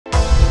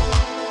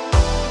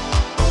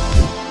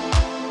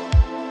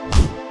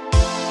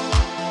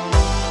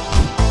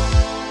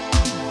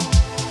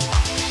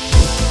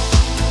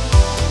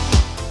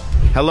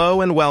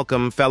Hello and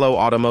welcome, fellow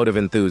automotive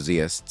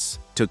enthusiasts,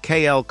 to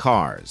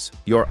KLcars,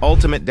 your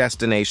ultimate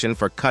destination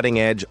for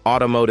cutting-edge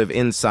automotive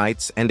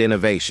insights and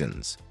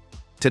innovations.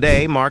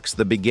 Today marks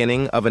the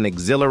beginning of an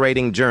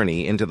exhilarating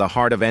journey into the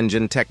heart of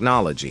engine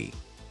technology,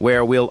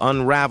 where we'll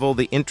unravel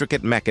the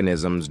intricate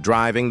mechanisms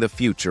driving the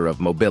future of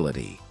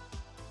mobility.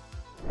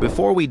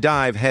 Before we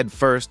dive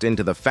headfirst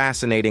into the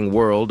fascinating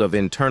world of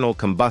internal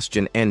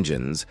combustion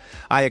engines,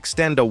 I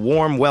extend a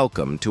warm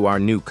welcome to our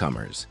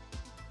newcomers.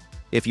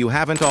 If you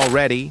haven't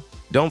already,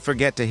 don't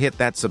forget to hit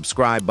that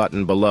subscribe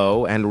button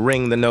below and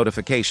ring the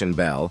notification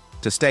bell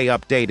to stay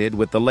updated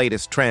with the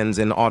latest trends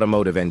in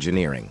automotive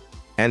engineering.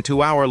 And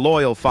to our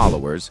loyal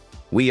followers,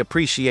 we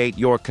appreciate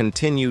your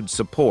continued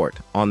support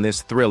on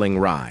this thrilling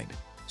ride.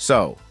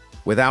 So,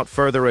 without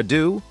further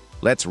ado,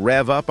 let's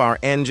rev up our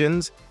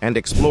engines and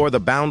explore the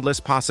boundless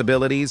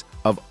possibilities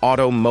of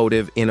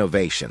automotive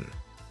innovation.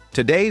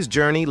 Today's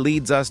journey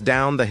leads us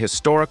down the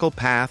historical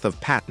path of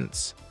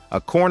patents, a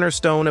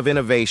cornerstone of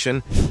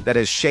innovation that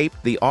has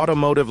shaped the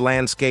automotive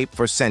landscape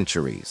for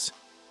centuries.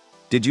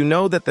 Did you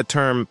know that the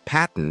term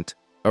patent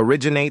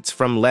originates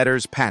from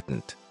letters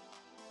patent,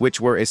 which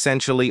were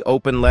essentially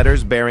open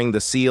letters bearing the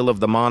seal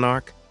of the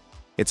monarch?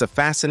 It's a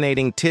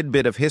fascinating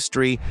tidbit of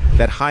history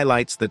that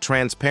highlights the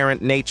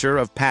transparent nature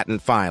of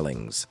patent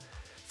filings.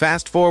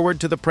 Fast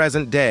forward to the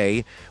present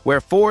day, where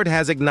Ford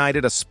has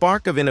ignited a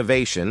spark of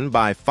innovation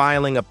by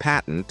filing a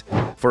patent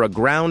for a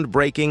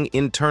groundbreaking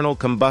internal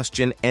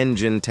combustion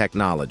engine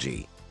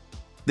technology.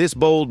 This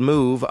bold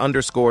move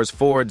underscores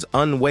Ford's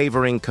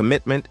unwavering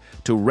commitment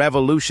to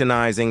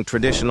revolutionizing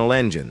traditional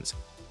engines,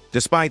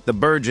 despite the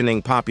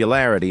burgeoning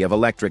popularity of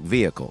electric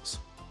vehicles.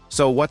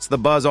 So what's the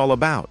buzz all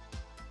about?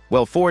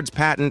 Well, Ford's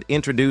patent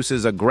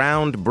introduces a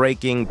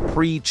groundbreaking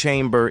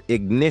pre-chamber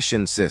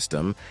ignition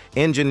system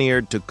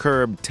engineered to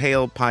curb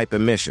tailpipe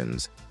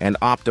emissions and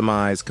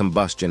optimize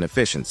combustion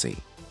efficiency.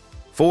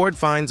 Ford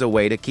finds a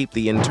way to keep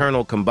the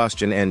internal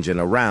combustion engine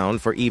around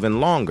for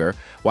even longer,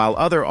 while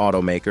other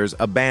automakers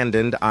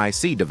abandoned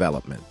IC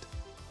development.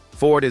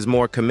 Ford is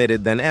more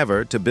committed than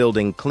ever to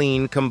building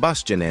clean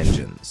combustion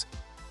engines.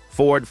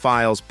 Ford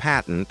files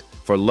patent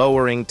for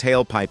lowering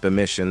tailpipe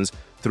emissions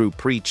through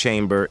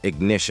pre-chamber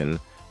ignition.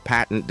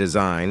 Patent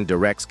design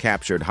directs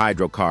captured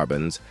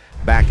hydrocarbons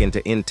back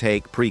into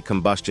intake.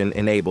 Pre-combustion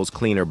enables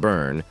cleaner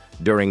burn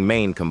during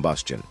main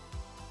combustion.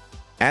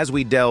 As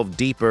we delve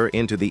deeper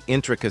into the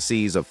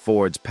intricacies of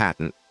Ford's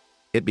patent,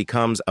 it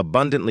becomes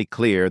abundantly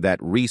clear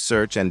that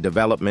research and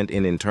development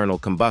in internal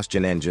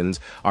combustion engines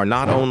are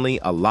not only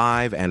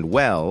alive and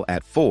well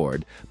at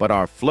Ford, but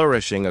are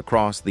flourishing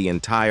across the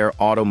entire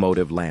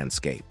automotive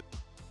landscape.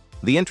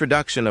 The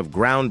introduction of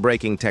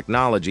groundbreaking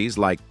technologies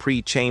like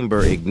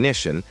pre-chamber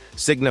ignition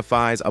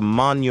signifies a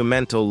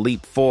monumental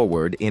leap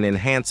forward in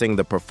enhancing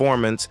the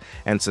performance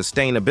and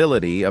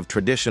sustainability of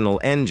traditional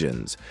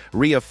engines,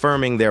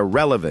 reaffirming their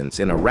relevance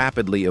in a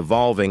rapidly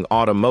evolving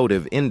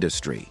automotive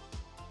industry.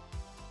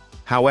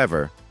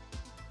 However,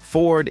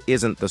 Ford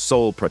isn't the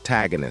sole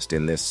protagonist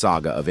in this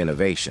saga of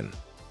innovation.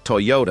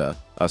 Toyota,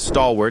 a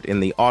stalwart in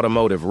the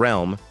automotive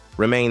realm,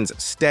 remains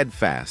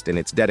steadfast in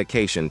its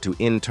dedication to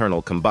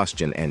internal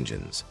combustion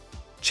engines.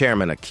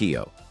 Chairman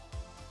Akio.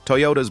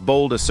 Toyota's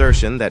bold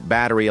assertion that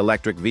battery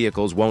electric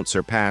vehicles won't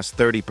surpass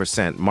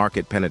 30%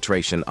 market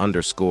penetration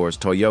underscores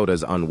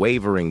Toyota's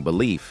unwavering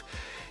belief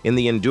in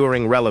the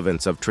enduring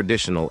relevance of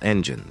traditional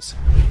engines.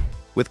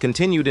 With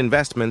continued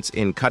investments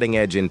in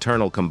cutting-edge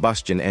internal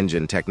combustion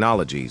engine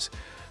technologies,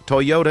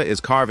 Toyota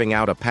is carving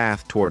out a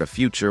path toward a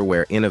future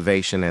where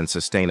innovation and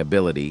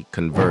sustainability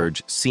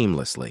converge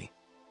seamlessly.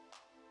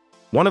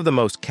 One of the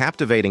most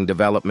captivating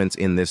developments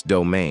in this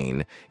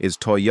domain is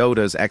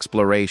Toyota's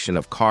exploration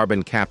of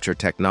carbon capture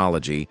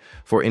technology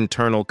for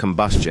internal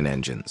combustion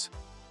engines.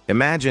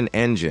 Imagine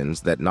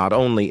engines that not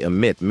only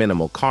emit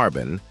minimal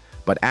carbon,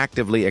 but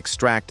actively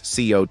extract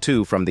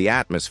CO2 from the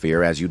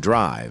atmosphere as you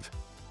drive.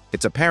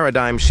 It's a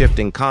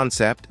paradigm-shifting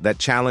concept that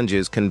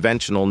challenges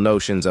conventional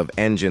notions of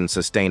engine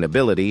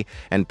sustainability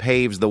and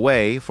paves the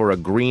way for a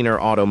greener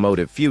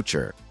automotive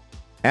future.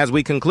 As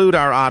we conclude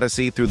our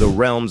odyssey through the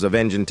realms of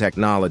engine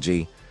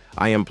technology,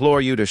 I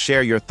implore you to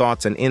share your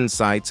thoughts and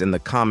insights in the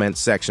comments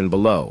section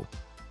below.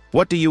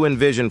 What do you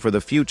envision for the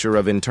future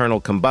of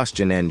internal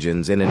combustion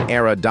engines in an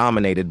era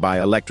dominated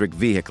by electric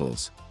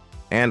vehicles?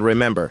 And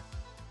remember,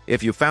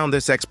 if you found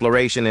this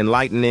exploration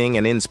enlightening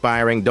and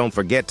inspiring, don't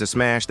forget to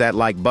smash that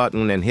like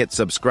button and hit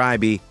subscribe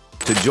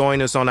to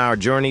join us on our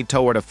journey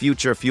toward a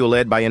future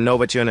fueled by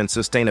innovation and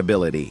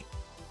sustainability.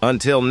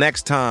 Until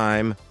next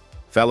time,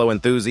 fellow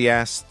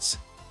enthusiasts,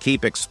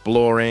 keep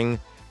exploring,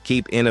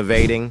 keep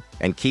innovating,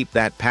 and keep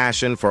that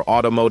passion for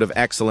automotive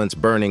excellence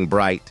burning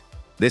bright.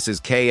 This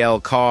is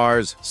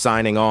KLcars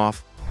signing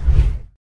off.